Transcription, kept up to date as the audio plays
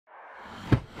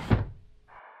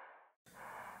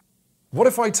What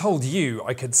if I told you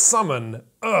I could summon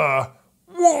a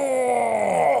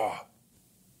war?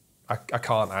 I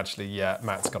can't actually yet.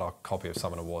 Matt's got our copy of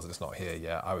Summon Wars. It's not here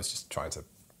yet. I was just trying to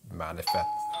manifest.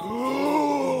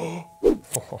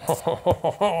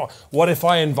 What if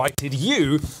I invited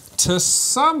you to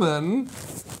summon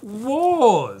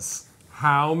wars?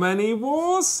 How many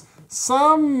wars?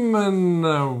 Summon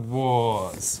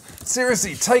wars.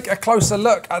 Seriously, take a closer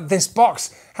look at this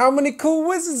box. How many cool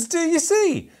wizards do you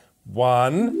see?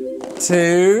 1,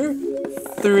 2,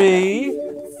 3,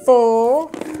 4,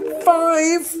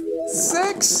 5,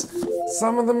 6.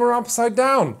 Some of them are upside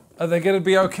down. Are they going to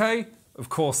be okay? Of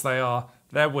course they are.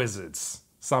 They're wizards.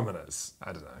 Summoners.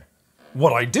 I don't know.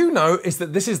 What I do know is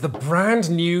that this is the brand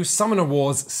new Summoner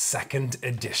Wars 2nd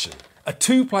edition. A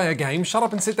 2-player game, shut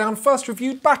up and sit down, first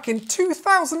reviewed back in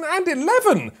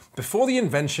 2011, before the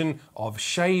invention of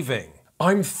shaving.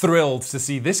 I'm thrilled to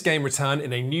see this game return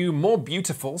in a new, more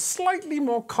beautiful, slightly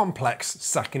more complex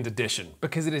 2nd edition,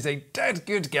 because it is a dead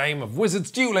good game of wizards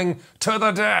dueling to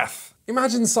the death.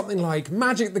 Imagine something like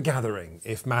Magic the Gathering,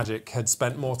 if Magic had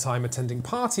spent more time attending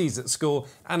parties at school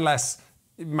and less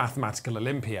mathematical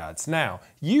Olympiads. Now,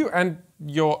 you and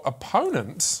your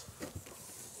opponent...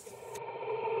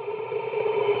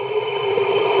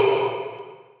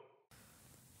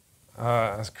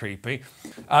 That's creepy.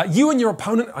 You and your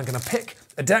opponent are going to pick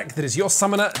a deck that is your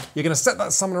summoner. You're going to set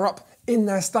that summoner up in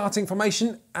their starting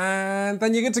formation, and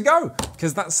then you're good to go,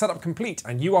 because that's setup complete,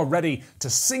 and you are ready to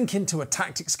sink into a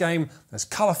tactics game as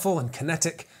colourful and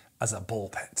kinetic as a ball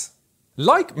pit.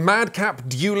 Like Madcap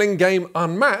Dueling Game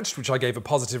Unmatched, which I gave a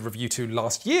positive review to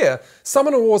last year,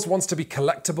 Summoner Wars wants to be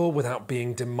collectible without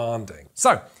being demanding.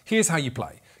 So, here's how you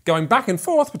play. Going back and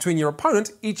forth between your opponent,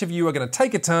 each of you are going to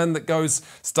take a turn that goes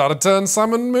start a turn,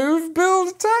 summon, move,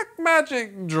 build, attack,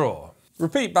 magic, draw.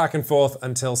 Repeat back and forth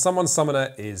until someone's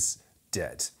summoner is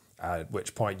dead, at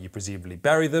which point you presumably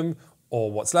bury them,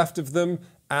 or what's left of them,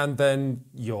 and then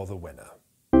you're the winner.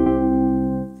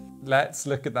 Let's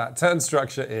look at that turn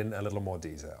structure in a little more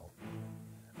detail.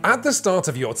 At the start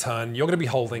of your turn, you're going to be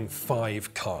holding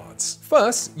 5 cards.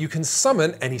 First, you can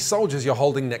summon any soldiers you're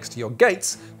holding next to your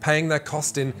gates, paying their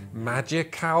cost in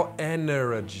magical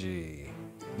energy.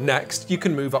 Next, you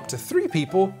can move up to 3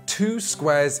 people, 2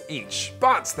 squares each,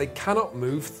 but they cannot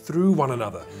move through one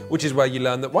another, which is where you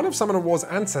learn that one of Summoner Wars'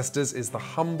 ancestors is the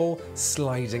humble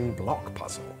sliding block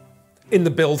puzzle. In the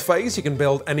build phase, you can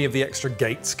build any of the extra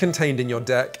gates contained in your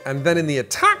deck, and then in the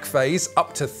attack phase,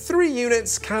 up to 3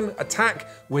 units can attack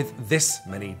with this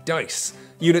many dice.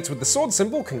 Units with the sword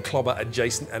symbol can clobber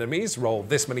adjacent enemies, roll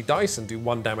this many dice and do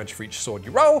 1 damage for each sword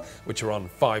you roll, which are on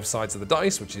 5 sides of the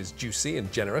dice, which is juicy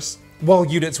and generous. While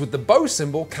units with the bow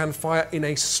symbol can fire in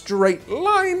a straight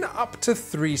line up to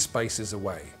 3 spaces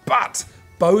away. But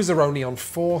bows are only on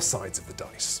 4 sides of the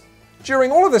dice.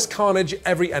 During all of this carnage,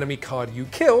 every enemy card you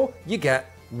kill, you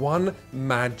get 1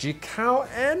 magical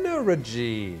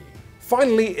energy.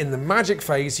 Finally, in the magic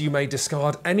phase, you may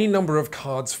discard any number of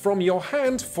cards from your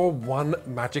hand for 1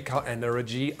 magical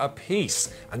energy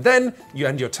apiece. And then you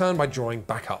end your turn by drawing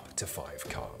back up to 5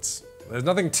 cards. There's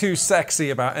nothing too sexy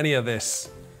about any of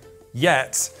this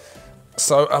yet,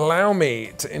 so allow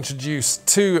me to introduce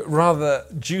 2 rather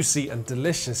juicy and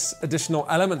delicious additional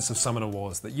elements of Summoner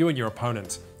Wars that you and your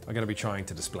opponent are going to be trying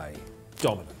to display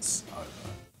dominance over.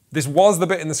 This was the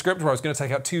bit in the script where I was going to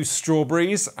take out 2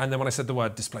 strawberries, and then when I said the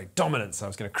word display dominance, I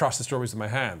was going to crush the strawberries with my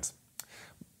hand.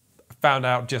 I found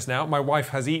out just now, my wife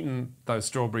has eaten those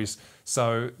strawberries,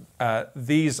 so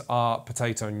these are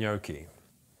potato gnocchi.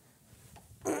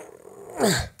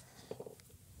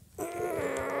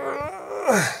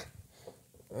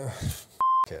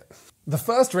 The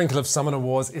first wrinkle of Summoner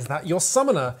Wars is that your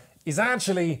summoner is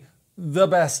actually the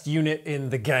best unit in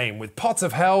the game, with pots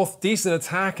of health, decent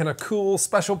attack, and a cool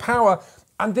special power.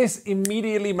 And this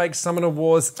immediately makes Summoner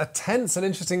Wars a tense and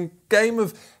interesting game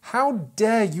of how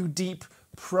dare you deep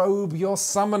probe your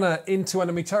summoner into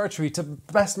enemy territory to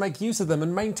best make use of them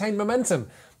and maintain momentum.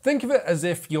 Think of it as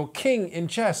if your king in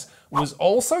chess was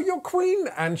also your queen,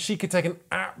 and she could take an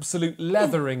absolute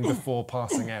leathering before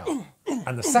passing out.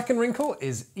 And the second wrinkle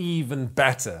is even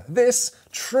better. This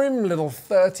trim little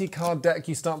 30-card deck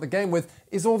you start the game with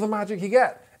is all the magic you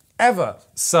get, ever.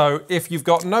 So if you've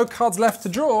got no cards left to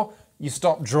draw, you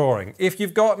stop drawing. If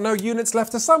you've got no units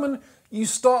left to summon, you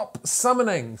stop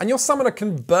summoning. And your summoner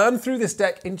can burn through this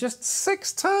deck in just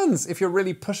 6 turns if you're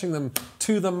really pushing them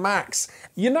to the max.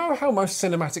 You know how most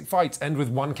cinematic fights end with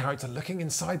one character looking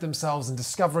inside themselves and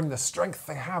discovering the strength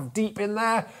they have deep in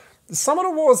there?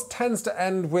 Summoner Wars tends to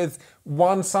end with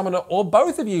one summoner or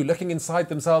both of you looking inside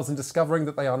themselves and discovering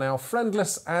that they are now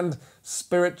friendless and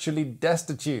spiritually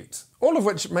destitute. All of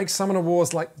which makes Summoner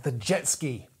Wars like the jet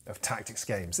ski of tactics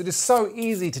games. It is so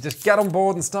easy to just get on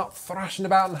board and start thrashing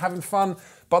about and having fun,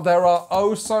 but there are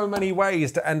oh so many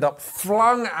ways to end up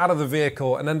flung out of the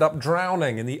vehicle and end up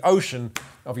drowning in the ocean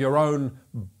of your own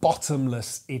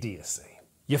bottomless idiocy.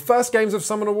 Your first games of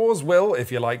Summoner Wars will, if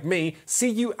you're like me, see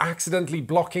you accidentally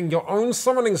blocking your own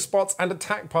summoning spots and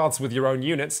attack paths with your own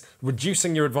units,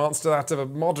 reducing your advance to that of a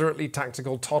moderately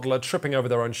tactical toddler tripping over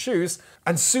their own shoes,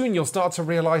 and soon you'll start to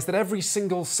realize that every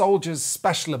single soldier's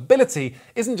special ability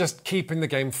isn't just keeping the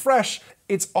game fresh,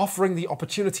 it's offering the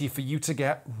opportunity for you to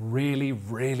get really,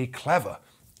 really clever.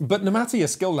 But no matter your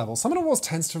skill level, Summoner Wars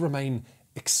tends to remain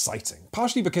exciting,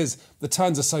 partially because the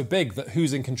turns are so big that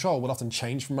who's in control will often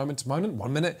change from moment to moment.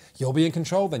 1 minute you'll be in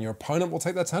control, then your opponent will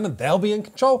take their turn and they'll be in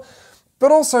control.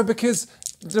 But also because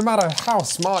no matter how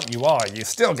smart you are, you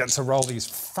still get to roll these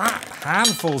fat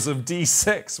handfuls of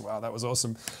D6. Wow, that was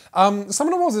awesome.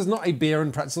 Summoner Wars is not a beer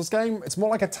and pretzels game. It's more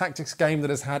like a tactics game that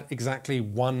has had exactly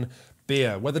one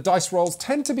beer, where the dice rolls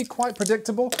tend to be quite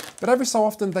predictable, but every so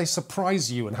often they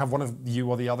surprise you and have one of you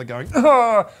or the other going,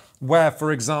 ah! Where,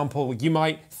 for example, you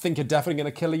might think you're definitely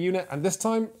going to kill a unit, and this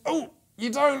time, oh, you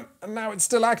don't, and now it's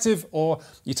still active, or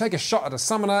you take a shot at a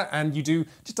summoner and you do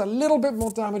just a little bit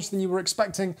more damage than you were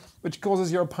expecting, which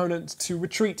causes your opponent to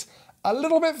retreat a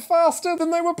little bit faster than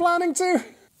they were planning to.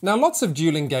 Now, lots of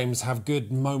dueling games have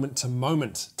good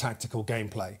moment-to-moment tactical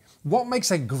gameplay. What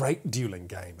makes a great dueling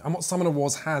game, and what Summoner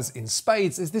Wars has in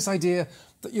spades, is this idea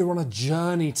that you're on a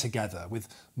journey together with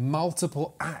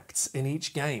multiple acts in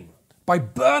each game. By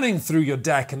burning through your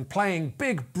deck and playing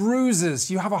big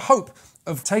bruises, you have a hope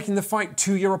of taking the fight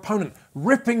to your opponent,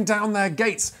 ripping down their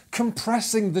gates,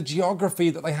 compressing the geography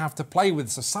that they have to play with,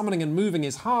 so summoning and moving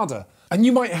is harder. And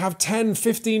you might have 10,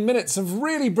 15 minutes of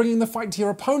really bringing the fight to your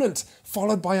opponent,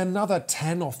 followed by another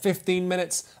 10 or 15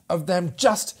 minutes of them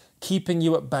just keeping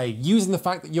you at bay, using the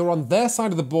fact that you're on their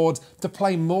side of the board to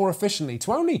play more efficiently,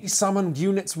 to only summon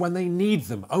units when they need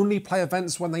them, only play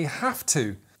events when they have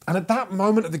to. And at that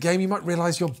moment of the game, you might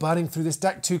realize you're burning through this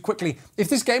deck too quickly. If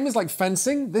this game is like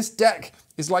fencing, this deck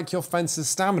is like your fence's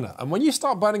stamina. And when you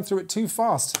start burning through it too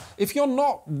fast, if you're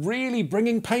not really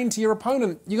bringing pain to your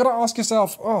opponent, you gotta ask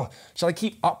yourself, oh, should I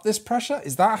keep up this pressure?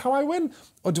 Is that how I win?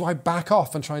 Or do I back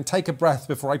off and try and take a breath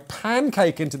before I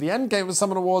pancake into the end game of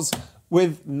Summoner Wars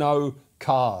with no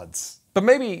cards? But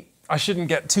maybe I shouldn't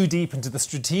get too deep into the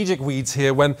strategic weeds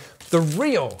here when the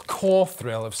real core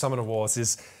thrill of Summoner Wars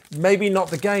is maybe not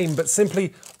the game, but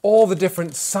simply all the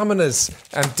different summoners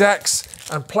and decks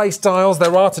and play styles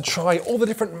there are to try, all the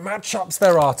different matchups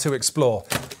there are to explore.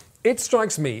 It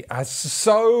strikes me as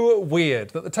so weird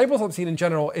that the tabletop scene in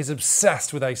general is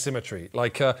obsessed with asymmetry,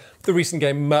 like the recent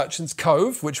game Merchant's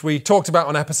Cove, which we talked about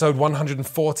on episode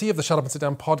 140 of the Shut Up and Sit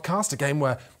Down podcast, a game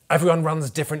where everyone runs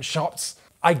different shots.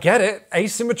 I get it,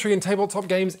 asymmetry in tabletop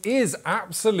games is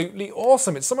absolutely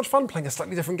awesome. It's so much fun playing a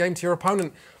slightly different game to your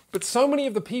opponent. But so many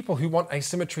of the people who want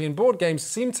asymmetry in board games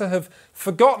seem to have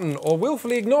forgotten or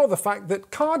willfully ignore the fact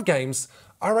that card games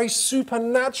are a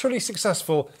supernaturally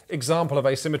successful example of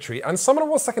asymmetry, and Summoner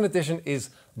Wars 2nd Edition is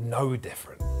no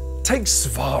different. Take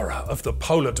Svara of the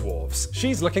Polar Dwarves.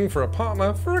 She's looking for a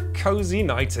partner for a cozy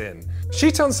night in.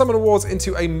 She turns Summoner Wars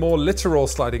into a more literal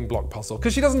sliding block puzzle,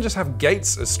 because she doesn't just have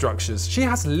gates as structures, she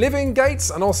has living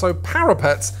gates and also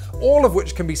parapets, all of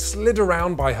which can be slid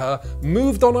around by her,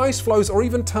 moved on ice floes, or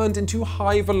even turned into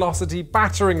high-velocity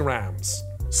battering rams.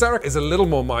 Sarah is a little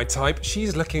more my type.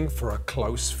 She's looking for a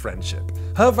close friendship.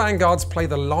 Her vanguards play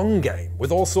the long game with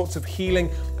all sorts of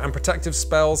healing and protective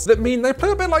spells that mean they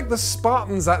play a bit like the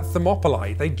Spartans at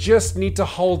Thermopylae. They just need to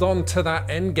hold on to that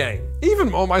end game. Even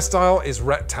more my style is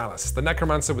Rhett Tallis, the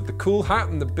necromancer with the cool hat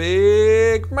and the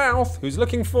big mouth, who's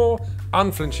looking for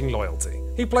unflinching loyalty.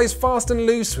 He plays fast and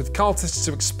loose with cultists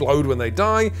who explode when they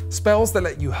die, spells that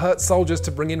let you hurt soldiers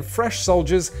to bring in fresh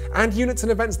soldiers, and units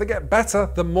and events that get better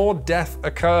the more death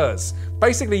occurs.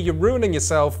 Basically, you're ruining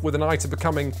yourself with an eye to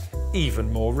becoming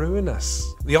even more ruinous.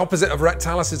 The opposite of Rhett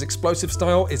Tallis' explosive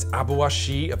style is Abua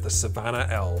Shi of the Savannah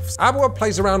Elves. Abua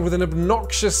plays around with an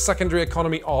obnoxious secondary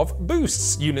economy of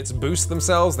boosts. Units boost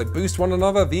themselves, they boost one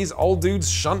another, these old dudes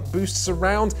shunt boosts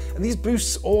around, and these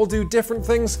boosts all do different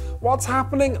things. What's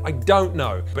happening? I don't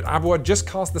know, but Abua just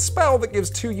cast the spell that gives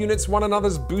 2 units one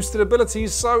another's boosted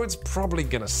abilities, so it's probably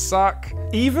gonna suck.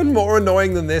 Even more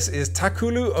annoying than this is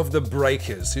Takulu of the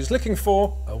Breakers, who's looking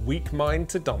for a weak mind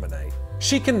to dominate.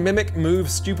 She can mimic,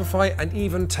 move, stupefy, and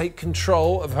even take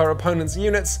control of her opponent's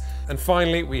units. And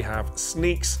finally, we have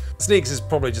Sneaks. Sneaks is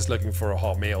probably just looking for a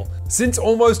hot meal. Since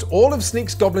almost all of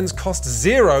Sneaks' goblins cost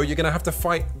 0, you're gonna have to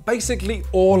fight basically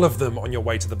all of them on your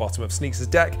way to the bottom of Sneaks'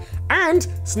 deck, and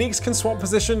Sneaks can swap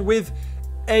position with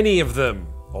any of them.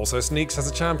 Also, Sneaks has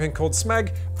a champion called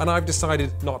Smeg, and I've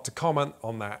decided not to comment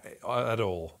on that at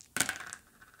all.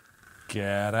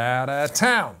 Get out of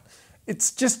town.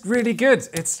 It's just really good.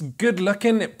 It's good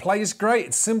looking, it plays great,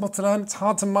 it's simple to learn, it's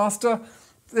hard to master.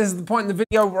 This is the point in the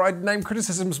video where I name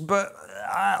criticisms, but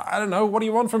I don't know, what do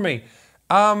you want from me?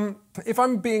 If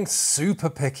I'm being super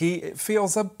picky, it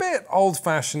feels a bit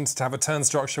old-fashioned to have a turn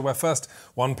structure where first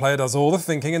one player does all the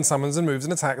thinking and summons and moves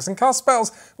and attacks and casts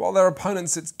spells, while their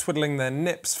opponent sits twiddling their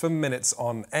nips for minutes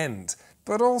on end.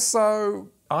 But also,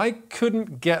 I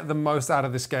couldn't get the most out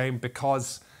of this game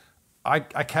because I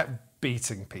kept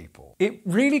beating people. It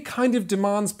really kind of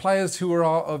demands players who are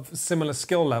of similar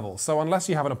skill level. So unless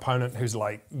you have an opponent who's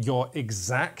like your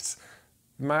exact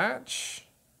match.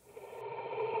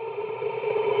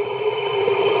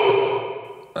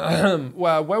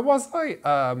 Well, where was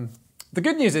I? The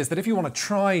good news is that if you want to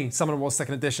try Summoner Wars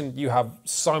 2nd Edition, you have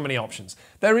so many options.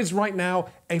 There is right now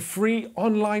a free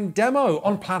online demo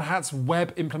on Plaid Hat's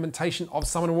web implementation of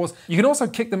Summoner Wars. You can also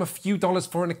kick them a few dollars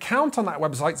for an account on that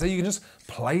website so you can just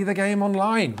play the game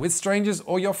online with strangers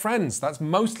or your friends. That's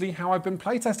mostly how I've been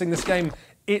playtesting this game.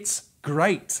 It's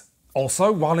great.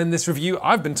 Also, while in this review,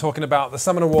 I've been talking about the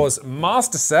Summoner Wars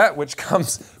Master Set, which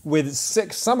comes with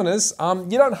 6 summoners.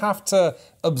 You don't have to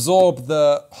absorb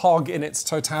the hog in its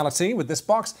totality with this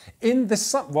box. In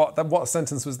this what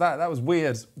sentence was that? That was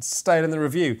weird. It stayed in the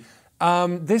review.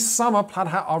 This summer, Plaid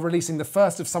Hat are releasing the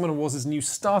first of Summoner Wars' new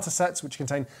starter sets, which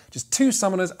contain just 2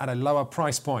 summoners at a lower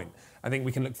price point. I think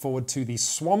we can look forward to the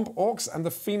Swamp Orcs and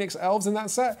the Phoenix Elves in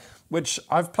that set, which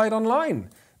I've played online.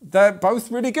 They're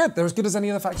both really good. They're as good as any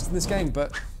other factions in this game,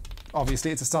 but obviously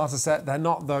it's a starter set. They're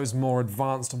not those more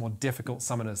advanced or more difficult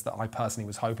summoners that I personally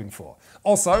was hoping for.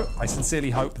 Also, I sincerely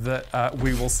hope that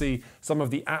we will see some of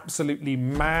the absolutely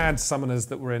mad summoners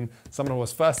that were in Summoner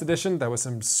Wars 1st Edition. There were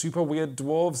some super weird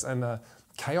dwarves and a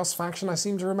Chaos faction, I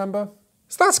seem to remember.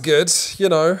 So that's good, you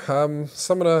know.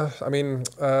 Summoner,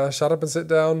 shut up and sit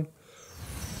down.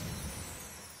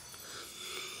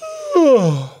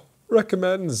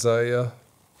 Recommends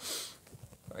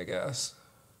I guess.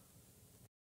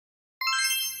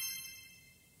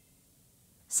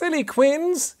 Silly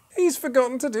Quins, he's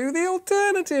forgotten to do the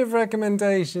alternative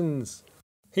recommendations.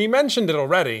 He mentioned it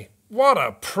already. What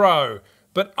a pro.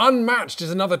 But Unmatched is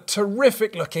another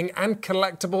terrific looking and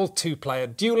collectible 2-player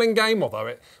dueling game, although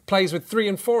it plays with 3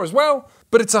 and 4 as well.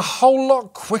 But it's a whole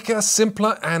lot quicker,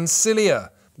 simpler, and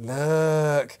sillier.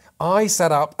 Look, I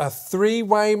set up a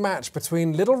 3-way match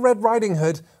between Little Red Riding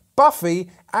Hood,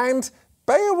 Buffy, and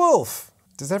Beowulf.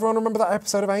 Does everyone remember that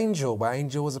episode of Angel where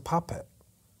Angel was a puppet?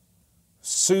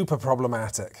 Super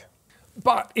problematic.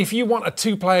 But if you want a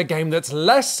 2-player game that's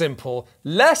less simple,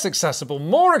 less accessible,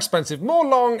 more expensive, more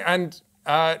long, and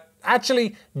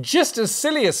actually just as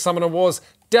silly as Summoner Wars,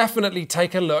 definitely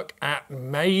take a look at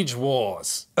Mage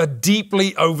Wars. A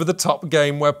deeply over-the-top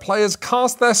game where players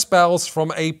cast their spells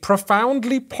from a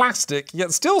profoundly plastic,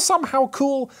 yet still somehow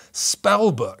cool,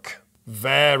 spell book.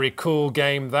 Very cool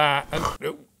game that.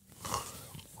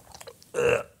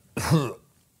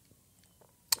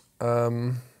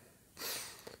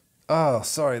 Oh,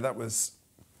 sorry, that was...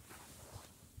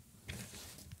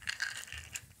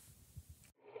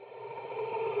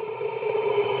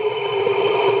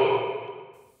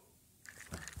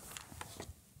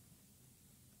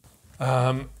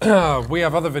 we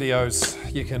have other videos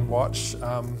you can watch.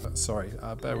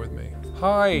 Bear with me.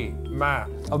 Hi, Matt.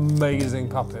 Amazing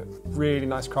puppet. Really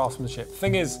nice craftsmanship.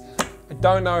 Thing is, I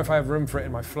don't know if I have room for it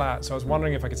in my flat, so I was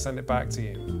wondering if I could send it back to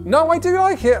you. No, I do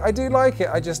like it. I do like it.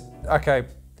 Okay.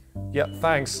 Yep,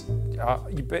 thanks.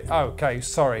 Okay,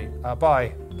 sorry.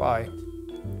 Bye. Bye.